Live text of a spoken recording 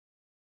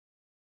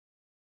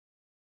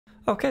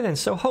Okay then,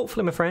 so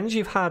hopefully my friends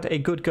you've had a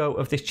good go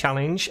of this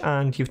challenge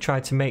and you've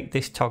tried to make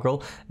this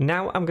toggle.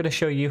 Now I'm going to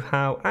show you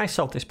how I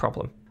solved this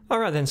problem.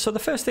 Alright then, so the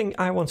first thing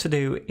I want to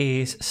do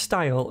is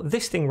style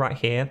this thing right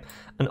here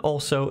and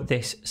also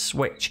this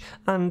switch.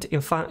 And in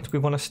fact we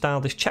want to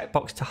style this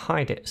checkbox to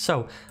hide it.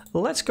 So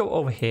let's go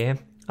over here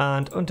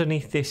and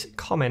underneath this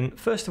comment,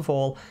 first of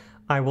all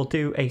I will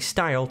do a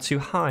style to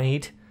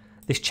hide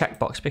this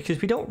checkbox because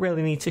we don't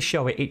really need to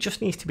show it. It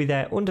just needs to be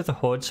there under the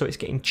hood so it's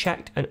getting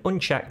checked and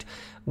unchecked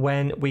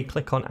when we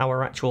click on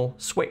our actual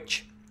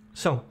switch.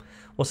 So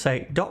we'll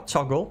say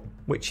 .toggle,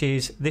 which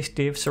is this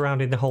div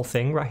surrounding the whole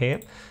thing right here,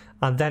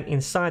 and then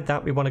inside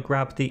that we want to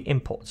grab the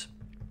input.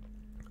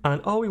 And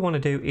all we want to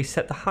do is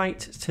set the height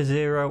to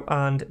 0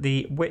 and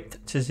the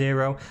width to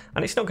 0,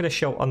 and it's not going to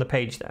show on the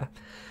page there.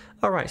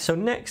 Alright, so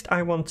next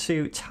I want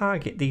to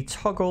target the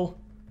toggle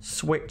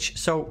switch.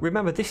 So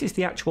remember, this is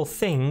the actual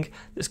thing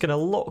that's going to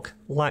look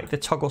like the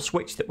toggle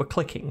switch that we're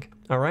clicking.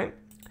 Alright,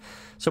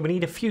 so we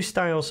need a few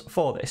styles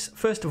for this.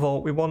 First of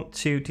all, we want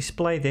to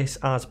display this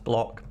as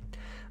block,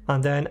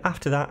 and then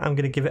after that I'm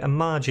going to give it a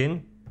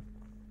margin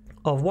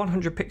of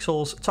 100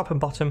 pixels top and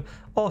bottom,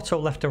 auto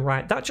left and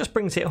right. That just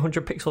brings it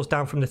 100 pixels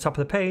down from the top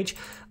of the page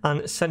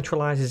and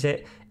centralizes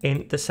it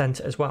in the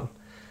center as well.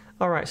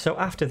 Alright, so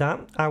after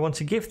that I want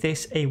to give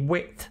this a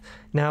width.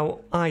 Now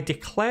I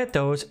declared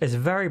those as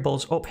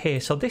variables up here,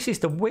 so this is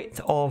the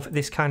width of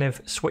this kind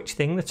of switch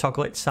thing, the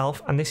toggle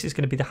itself, and this is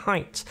going to be the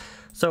height.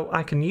 So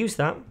I can use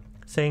that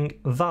saying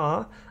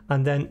var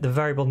and then the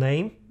variable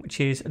name, which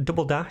is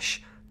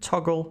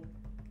 _toggle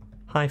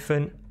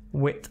hyphen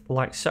width,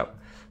 like so.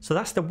 So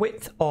that's the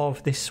width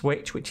of this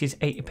switch, which is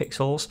 80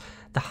 pixels.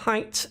 The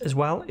height as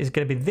well is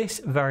going to be this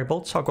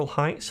variable, toggle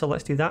height. So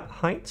let's do that,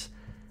 height,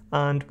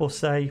 and we'll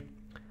say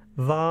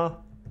var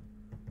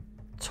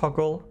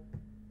toggle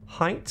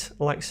height,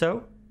 like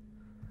so.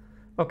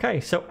 Okay,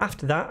 so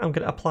after that I'm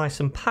going to apply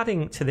some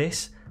padding to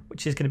this,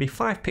 which is going to be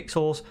 5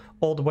 pixels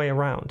all the way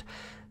around.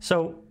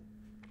 So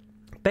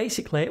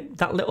basically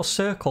that little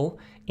circle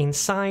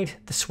inside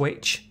the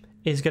switch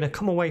is going to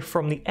come away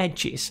from the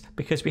edges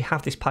because we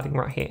have this padding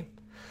right here.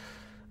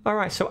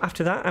 Alright, so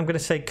after that I'm going to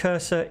say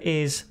cursor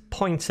is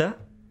pointer,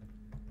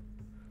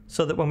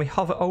 so that when we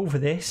hover over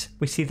this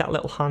we see that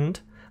little hand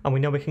and we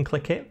know we can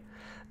click it.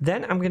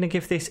 Then I'm going to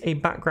give this a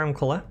background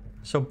color,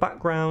 so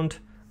background,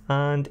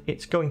 and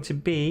it's going to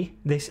be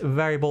this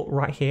variable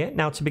right here.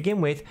 Now to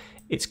begin with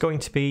it's going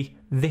to be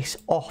this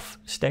off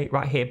state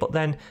right here, but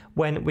then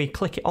when we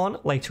click it on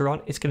later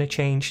on it's going to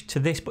change to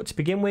this, but to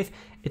begin with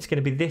it's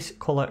going to be this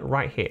color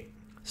right here.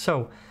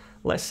 So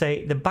let's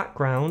say the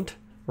background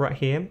right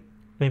here,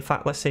 in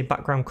fact let's say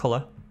background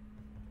color,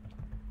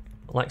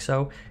 like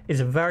so, is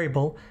a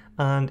variable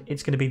and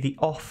it's going to be the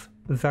off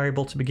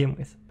variable to begin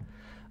with.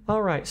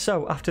 Alright,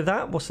 so after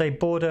that we'll say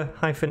border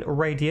hyphen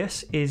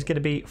radius is going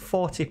to be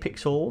 40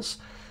 pixels.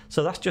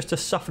 So that's just to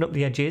soften up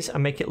the edges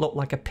and make it look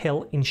like a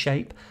pill in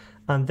shape.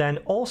 And then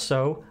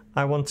also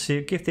I want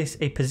to give this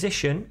a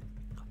position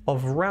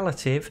of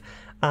relative,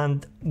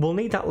 and we'll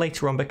need that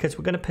later on because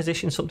we're going to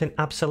position something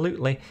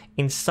absolutely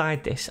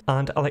inside this,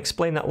 and I'll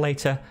explain that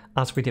later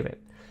as we do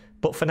it.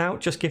 But for now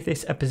just give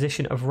this a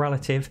position of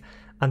relative,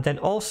 and then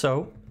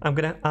also I'm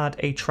going to add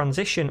a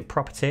transition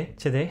property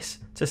to this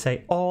to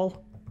say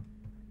all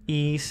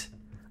ease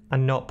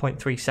and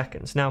 0.3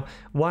 seconds. Now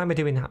why am I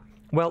doing that?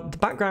 Well, the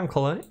background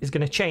color is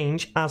going to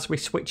change as we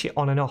switch it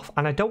on and off,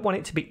 and I don't want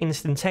it to be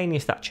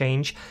instantaneous, that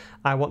change.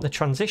 I want the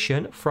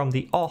transition from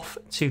the off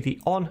to the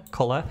on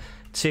color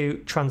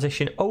to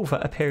transition over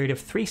a period of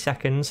 3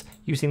 seconds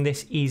using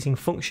this easing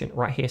function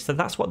right here. So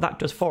that's what that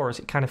does for us.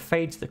 It kind of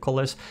fades the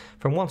colors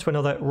from one to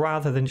another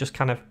rather than just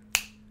kind of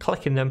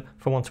clicking them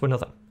from one to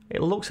another.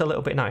 It looks a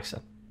little bit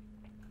nicer.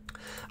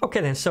 Okay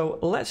then, so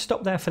let's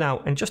stop there for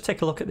now and just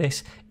take a look at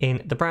this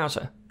in the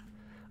browser.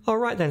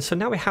 Alright then, so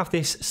now we have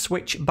this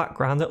switch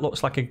background that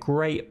looks like a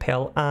grey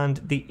pill, and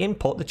the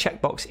input, the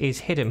checkbox, is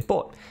hidden.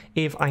 But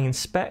if I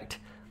inspect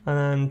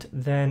and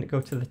then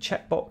go to the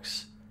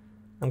checkbox,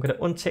 I'm going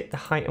to untick the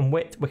height and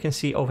width, we can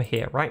see over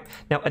here, right?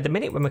 Now at the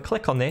minute when we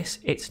click on this,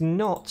 it's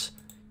not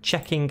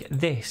checking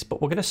this,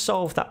 but we're going to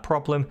solve that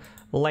problem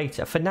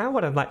later. For now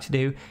what I'd like to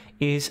do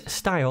is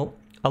style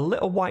a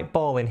little white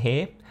ball in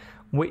here,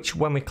 which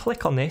when we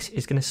click on this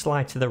is going to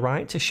slide to the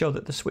right to show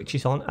that the switch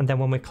is on, and then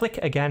when we click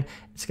it again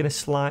it's going to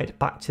slide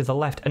back to the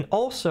left. And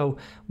also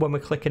when we're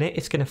clicking it,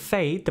 it's going to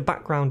fade the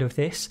background of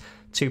this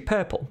to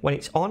purple when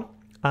it's on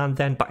and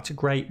then back to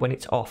grey when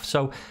it's off.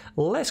 So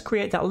let's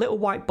create that little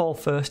white ball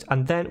first,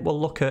 and then we'll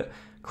look at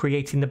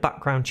creating the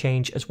background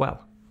change as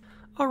well.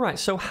 Alright,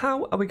 so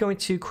how are we going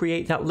to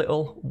create that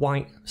little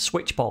white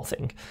switch ball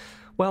thing?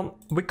 Well,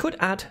 we could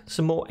add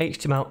some more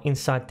HTML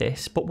inside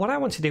this, but what I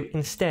want to do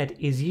instead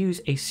is use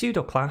a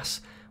pseudo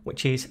class,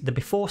 which is the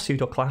before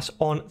pseudo class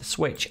on the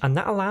switch, and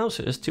that allows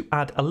us to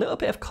add a little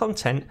bit of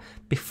content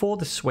before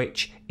the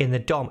switch in the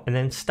DOM and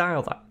then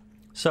style that.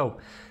 So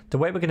the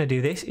way we're going to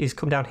do this is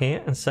come down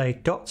here and say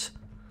dot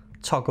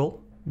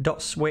toggle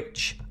dot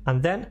switch,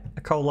 and then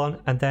a colon,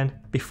 and then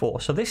before.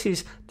 So this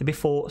is the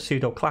before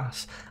pseudo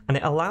class, and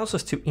it allows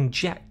us to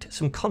inject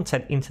some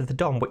content into the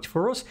DOM, which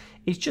for us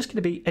is just going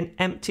to be an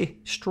empty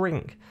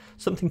string,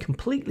 something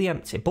completely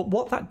empty. But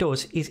what that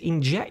does is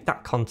inject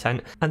that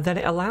content, and then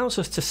it allows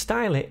us to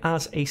style it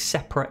as a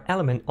separate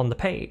element on the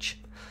page.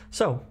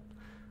 So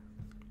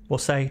we'll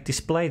say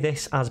display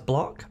this as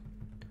block,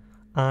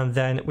 and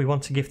then we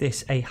want to give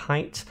this a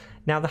height.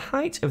 Now the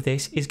height of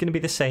this is going to be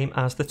the same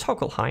as the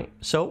toggle height,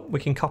 so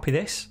we can copy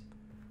this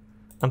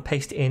and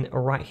paste it in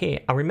right here.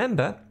 And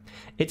remember,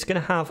 it's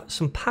going to have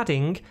some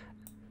padding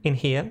in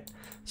here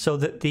so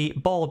that the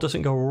ball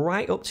doesn't go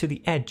right up to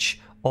the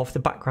edge of the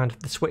background of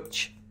the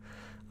switch.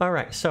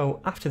 Alright,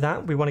 so after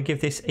that we want to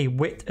give this a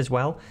width as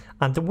well,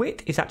 and the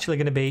width is actually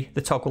going to be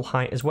the toggle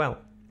height as well,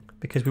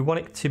 because we want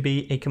it to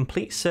be a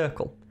complete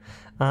circle.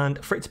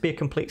 And for it to be a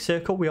complete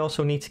circle, we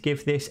also need to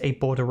give this a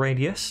border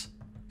radius.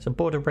 So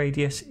border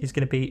radius is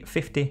going to be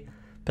 50%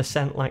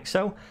 like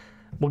so.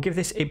 We'll give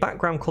this a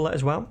background color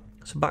as well.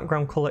 So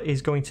background color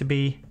is going to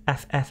be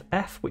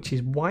FFF, which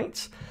is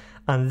white.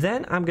 And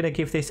then I'm going to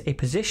give this a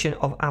position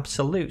of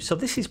absolute. So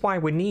this is why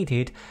we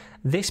needed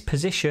this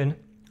position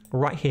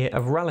right here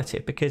of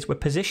relative, because we're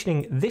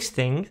positioning this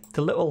thing,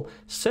 the little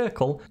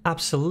circle,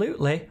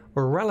 absolutely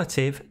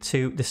relative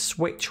to the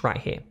switch right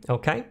here,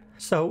 okay?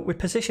 So we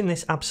position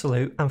this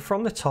absolute, and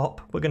from the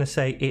top we're going to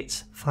say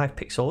it's 5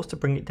 pixels to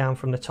bring it down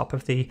from the top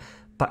of the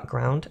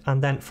background,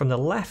 and then from the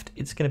left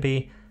it's going to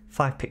be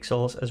 5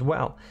 pixels as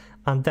well.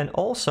 And then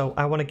also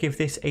I want to give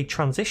this a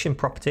transition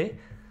property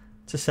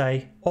to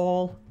say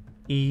all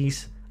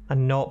ease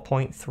and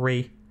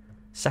 0.3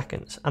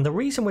 seconds. And the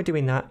reason we're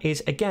doing that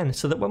is, again,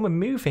 so that when we're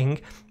moving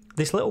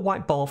this little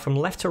white ball from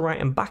left to right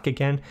and back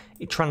again,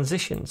 it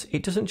transitions.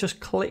 It doesn't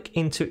just click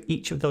into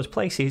each of those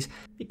places,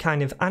 it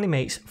kind of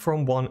animates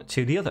from one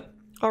to the other.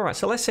 Alright,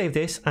 so let's save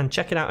this and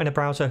check it out in a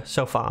browser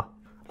so far.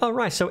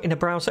 Alright, so in a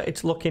browser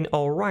it's looking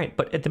alright,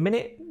 but at the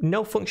minute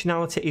no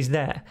functionality is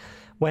there.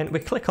 When we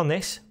click on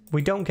this,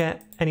 we don't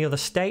get any other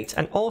state,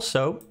 and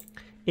also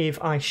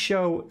if I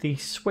show the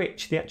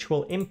switch, the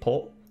actual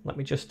input, let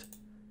me just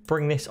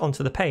bring this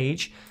onto the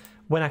page.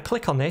 When I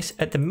click on this,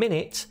 at the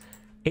minute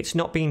it's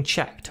not being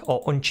checked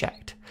or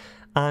unchecked,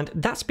 and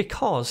that's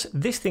because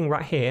this thing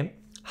right here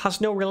has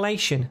no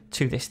relation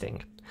to this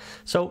thing.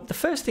 So the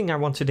first thing I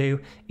want to do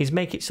is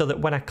make it so that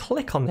when I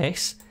click on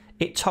this,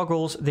 it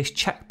toggles this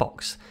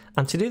checkbox,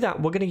 and to do that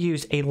we're going to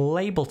use a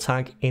label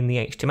tag in the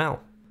HTML.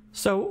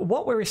 So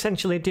what we're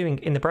essentially doing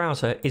in the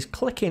browser is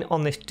clicking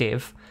on this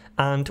div,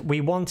 and we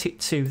want it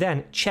to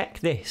then check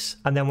this,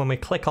 and then when we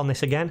click on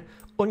this again,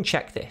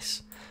 uncheck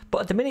this.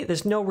 But at the minute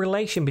there's no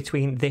relation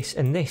between this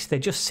and this, they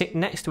just sit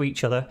next to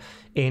each other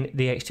in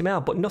the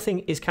HTML, but nothing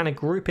is kind of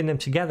grouping them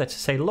together to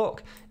say,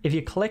 look, if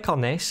you click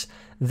on this,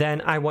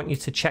 then I want you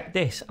to check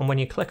this, and when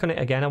you click on it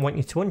again, I want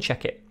you to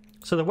uncheck it.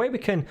 So the way we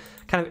can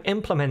kind of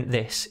implement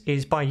this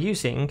is by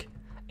using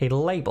a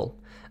label,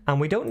 and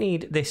we don't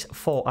need this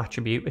for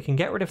attribute, we can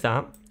get rid of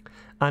that.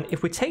 And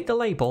if we take the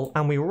label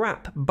and we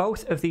wrap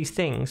both of these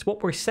things,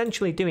 what we're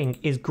essentially doing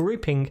is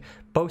grouping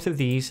both of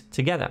these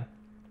together.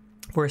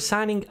 We're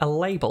assigning a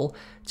label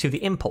to the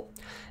input.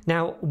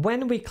 Now,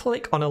 when we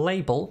click on a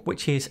label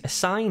which is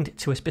assigned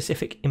to a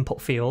specific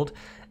input field,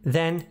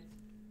 then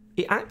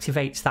it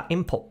activates that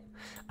input.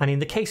 And in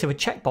the case of a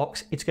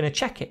checkbox, it's going to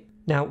check it.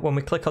 Now, when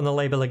we click on the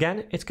label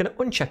again, it's going to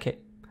uncheck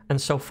it,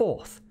 and so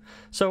forth.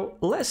 So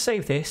let's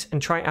save this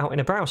and try it out in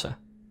a browser.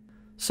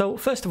 So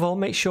first of all,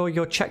 make sure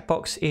your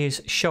checkbox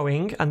is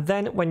showing, and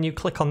then when you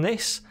click on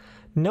this,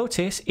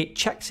 notice it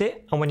checks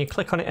it, and when you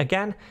click on it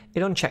again,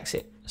 it unchecks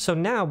it. So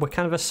now we're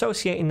kind of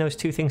associating those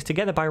two things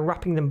together by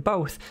wrapping them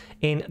both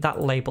in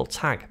that label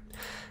tag.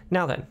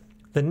 Now then,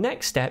 the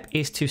next step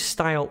is to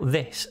style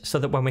this so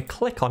that when we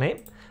click on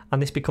it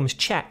and this becomes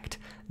checked,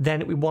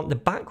 then we want the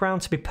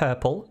background to be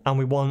purple and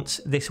we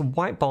want this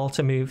white ball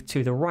to move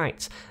to the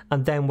right.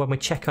 And then when we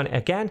check on it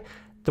again,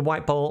 the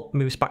white ball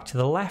moves back to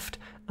the left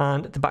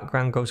and the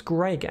background goes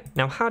grey again.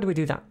 Now, how do we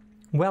do that?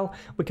 Well,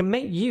 we can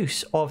make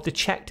use of the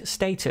checked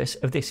status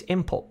of this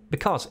input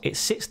because it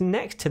sits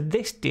next to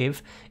this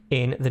div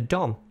in the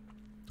DOM.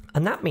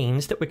 And that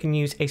means that we can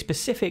use a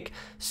specific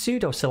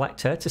pseudo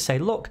selector to say,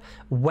 look,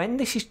 when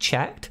this is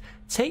checked,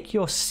 take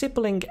your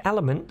sibling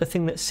element, the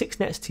thing that sits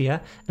next to you,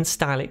 and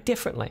style it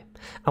differently.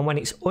 And when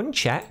it's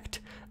unchecked,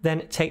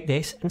 then take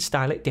this and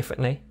style it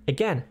differently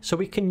again. So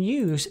we can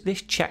use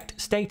this checked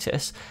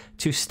status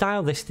to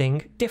style this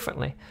thing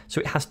differently. So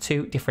it has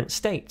two different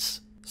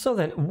states. So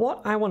then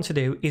what I want to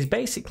do is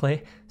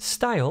basically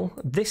style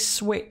this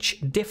switch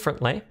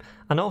differently,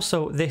 and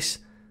also this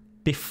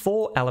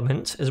before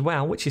element as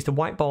well, which is the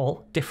white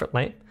ball,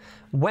 differently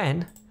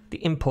when the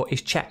input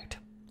is checked.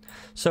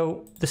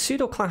 So the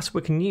pseudo class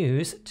we can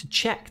use to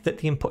check that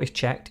the input is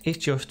checked is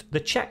just the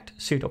checked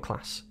pseudo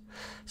class.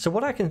 So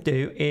what I can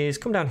do is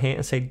come down here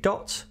and say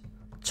dot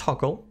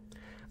toggle,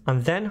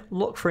 and then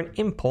look for an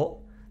input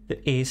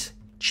that is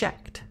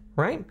checked.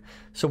 right?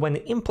 So when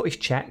the input is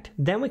checked,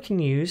 then we can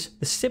use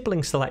the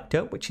sibling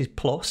selector, which is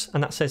plus,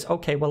 and that says,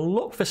 okay, well,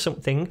 look for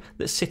something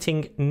that's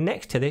sitting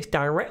next to this,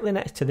 directly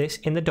next to this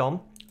in the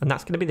DOM, and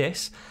that's going to be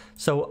this.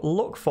 So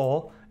look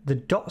for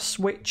the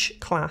 .switch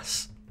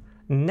class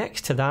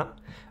next to that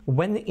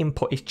when the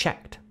input is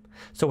checked.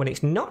 So when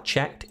it's not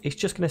checked, it's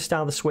just going to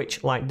style the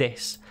switch like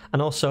this,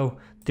 and also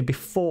the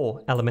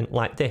before element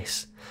like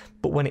this.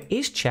 But when it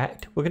is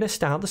checked, we're going to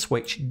style the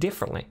switch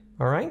differently,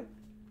 all right?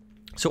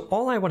 So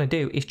all I want to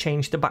do is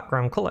change the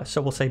background color.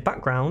 So we'll say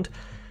background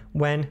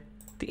when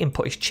the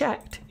input is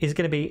checked is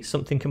going to be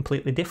something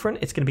completely different.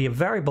 It's going to be a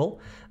variable,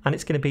 and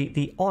it's going to be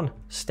the on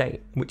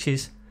state, which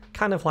is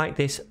kind of like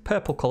this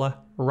purple color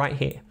right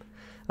here.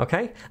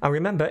 Okay, and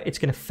remember, it's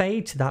going to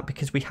fade to that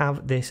because we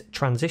have this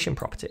transition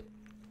property.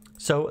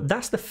 So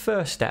that's the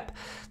first step.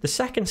 The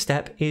second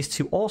step is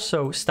to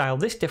also style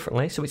this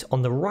differently, so it's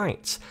on the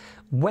right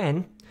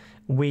when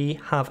we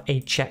have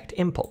a checked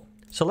input.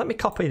 So let me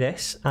copy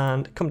this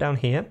and come down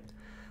here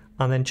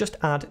and then just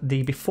add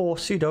the before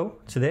pseudo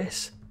to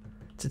this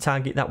to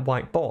target that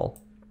white ball.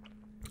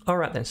 All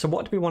right then, so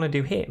what do we want to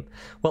do here?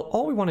 Well,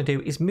 all we want to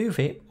do is move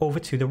it over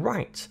to the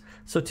right.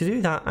 So to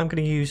do that, I'm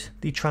going to use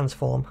the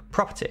transform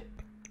property.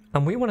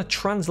 And we want to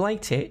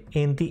translate it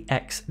in the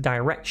X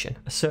direction,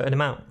 a certain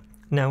amount.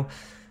 Now,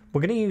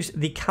 we're going to use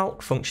the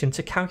calc function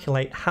to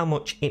calculate how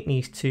much it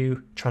needs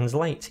to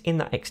translate in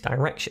that X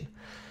direction.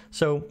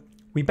 So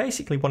we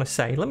basically want to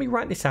say, let me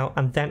write this out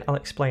and then I'll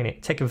explain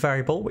it. Take a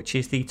variable, which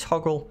is the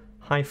toggle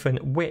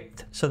hyphen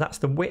width. So that's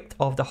the width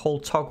of the whole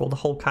toggle, the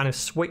whole kind of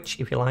switch,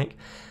 if you like.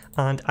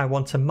 And I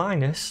want to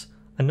minus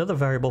another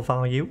variable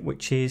value,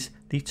 which is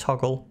the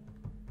toggle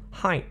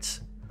height.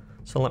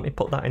 So let me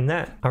put that in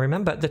there. I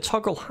remember the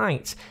toggle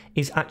height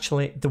is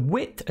actually the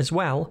width as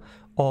well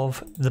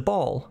of the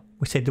ball.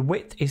 We say the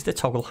width is the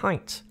toggle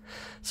height.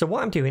 So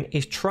what I'm doing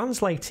is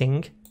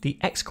translating the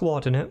X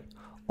coordinate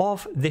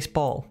of this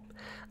ball.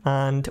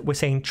 And we're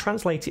saying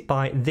translate it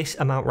by this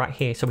amount right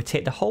here. So we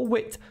take the whole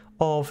width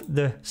of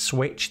the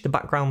switch, the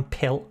background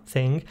pill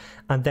thing,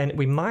 and then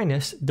we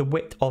minus the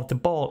width of the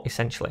ball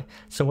essentially.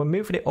 So we're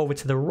moving it over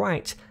to the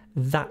right,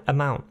 that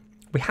amount.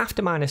 We have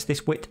to minus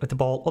this width of the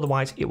ball,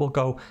 otherwise it will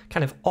go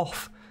kind of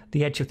off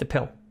the edge of the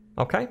pill,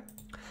 okay?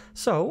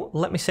 So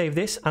let me save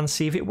this and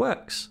see if it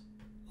works.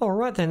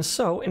 Alright then,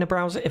 so in a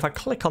browser, if I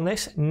click on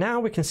this, now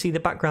we can see the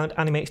background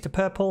animates to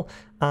purple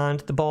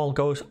and the ball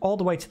goes all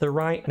the way to the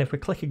right, and if we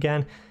click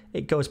again,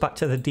 it goes back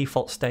to the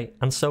default state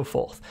and so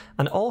forth.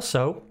 And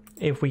also,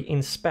 if we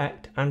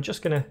inspect, I'm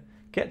just going to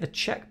get the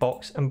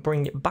checkbox and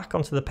bring it back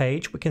onto the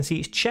page. We can see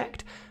it's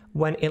checked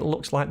when it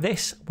looks like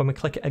this. When we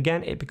click it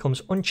again, it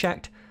becomes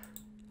unchecked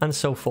and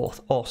so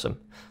forth. Awesome.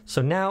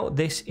 So now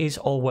this is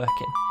all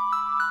working.